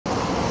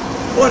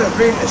What a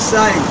thing to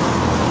say.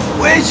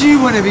 Where do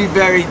you want to be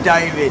buried,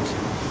 David?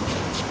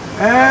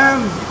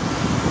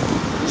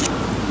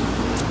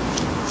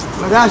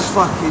 Well, that's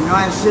fucking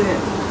nice, isn't it?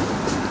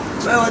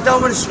 Well, I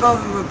don't want to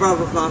smoke with my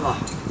brother, mother.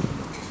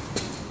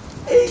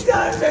 He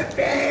doesn't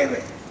bear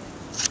it.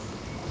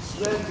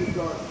 Swear to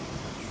God.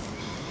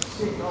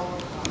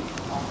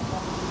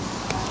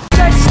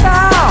 Sex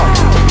style.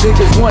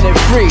 Niggas want it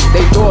free,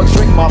 they dogs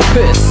drink my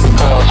piss.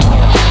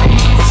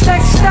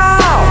 Sex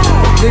style.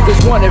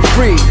 Niggas want it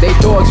free, they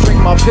dogs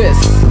drink my piss.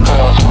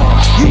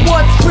 You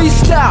want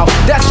freestyle?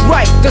 That's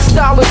right, the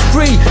style is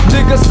free.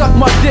 Niggas suck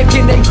my dick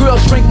and they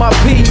girls drink my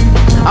pee.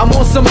 I'm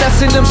on some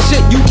messing them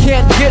shit you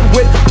can't get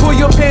with. Pull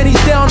your panties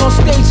down on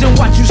stage and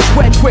watch you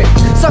sweat quick.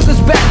 Suckers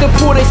back to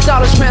pull they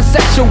style is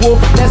transsexual.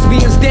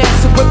 Lesbians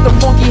dancing with the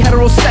funky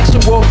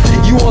heterosexual.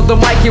 You on the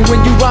mic and when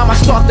you rhyme I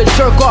start to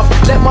jerk off.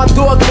 Let my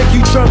dog lick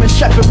you German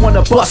Shepherd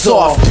wanna bust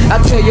off. I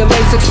tell you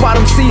Lasix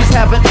bottom C's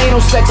having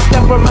anal sex.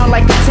 Step around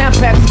like the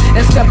Tampax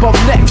and step up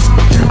next.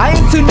 I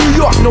ain't to New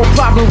York, no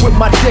problem with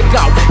my dick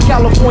out.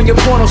 California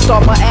porno star,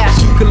 my ass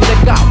you can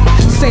lick out.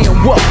 Saying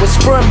what with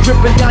sperm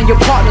dripping down your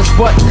partner's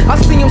butt. I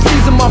see them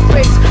seizing my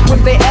face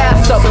with their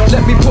ass up.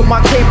 Let me put my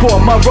cape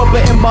on, my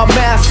rubber and my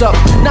mask up.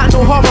 Not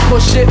no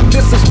hardcore shit,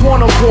 this is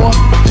pornocore.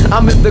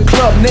 I'm in the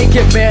club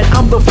naked, man,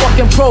 I'm the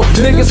fucking pro.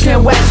 Niggas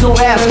can't wax no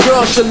ass,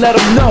 girls should let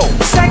them know.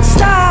 Sex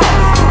style.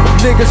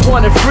 Niggas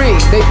want it free,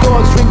 they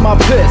dogs drink my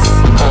piss.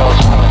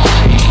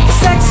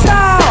 Sex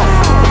style.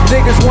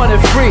 Niggas want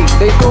it free,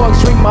 they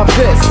dogs drink my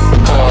piss.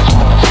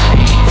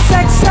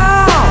 Sex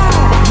style.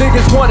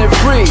 Niggas want it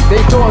free,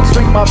 they dogs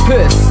drink my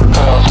piss.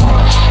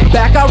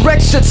 Back I wreck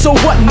shit, so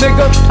what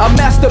nigga? I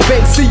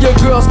masturbate, see your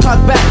girl's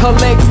cock back, her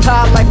legs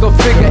tied like a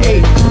figure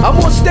 8. I'm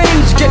on stage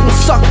getting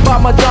sucked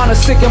by Madonna,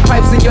 sticking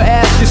pipes in your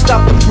ass, you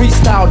stop the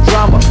freestyle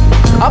drama.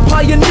 I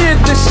pioneered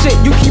this shit,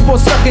 you keep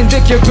on sucking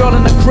dick, your girl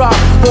in the crowd,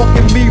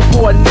 walking me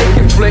for a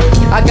naked flick.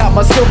 I got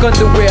my silk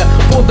underwear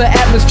for the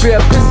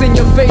atmosphere, piss in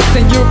your face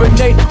and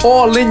urinate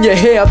all in your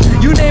hair.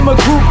 You name a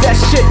group, that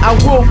shit I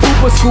will poop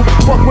or scoop.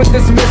 Fuck with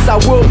this miss,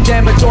 I will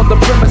damage on the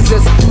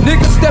premises.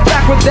 Niggas step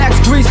back with Dax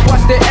grease,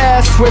 watch their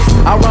ass twist.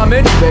 I rhyme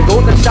anywhere,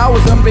 golden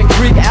showers up in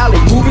Greek Alley.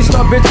 Movie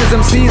star bitches,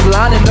 MCs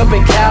lining up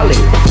in Cali.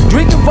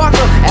 Drinking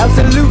vodka,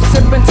 absolute,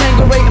 sipping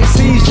Tanqueray.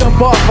 MCs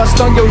jump off, I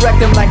stung your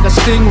rectum like a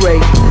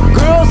stingray.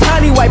 Girls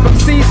honey wipe,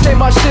 MCs say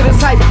my shit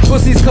is hype.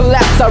 Pussies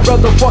collapse, I'd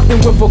rather fuck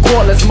them with a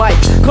cordless mic.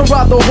 Come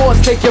ride the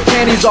horse, take your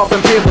panties off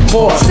and pay the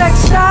cost. Sex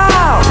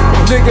style.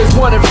 Niggas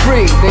want it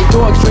free, they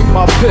dogs drink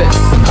my piss.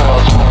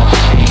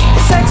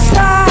 Sex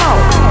style.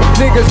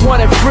 Niggas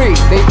want it free,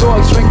 they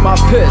dogs drink my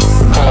piss.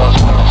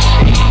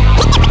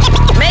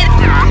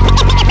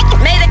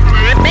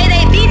 May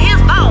they beat his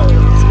balls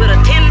with a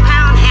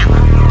 10-pound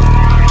hammer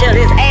till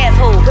his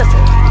asshole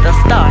whistle the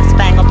Star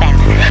Spangled Banner.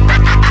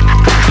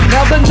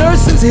 Now the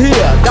nurse is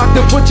here,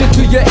 Dr. Butcher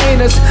to your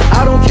anus.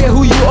 I don't care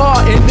who you are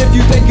and if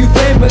you think you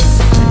famous.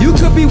 You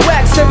could be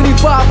whack,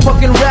 75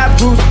 fucking rap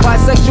groups.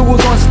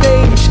 Bisexuals on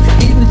stage,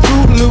 eating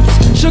Fruit Loops.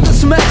 Sugar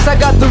smacks, I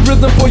got the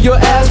rhythm for your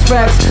ass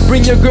cracks.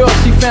 Bring your girl,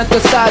 she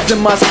fantasizes in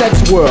my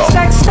sex world.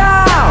 Sex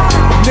style.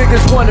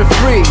 Niggas want it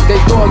free, they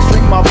dogs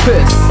drink my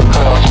piss.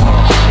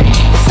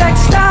 Sex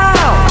style.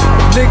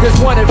 Niggas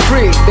want it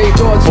free, they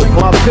dogs drink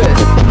my piss.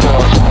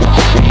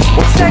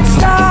 Sex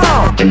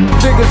style.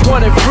 Niggas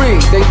want it free,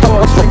 they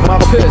dogs drink my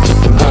piss.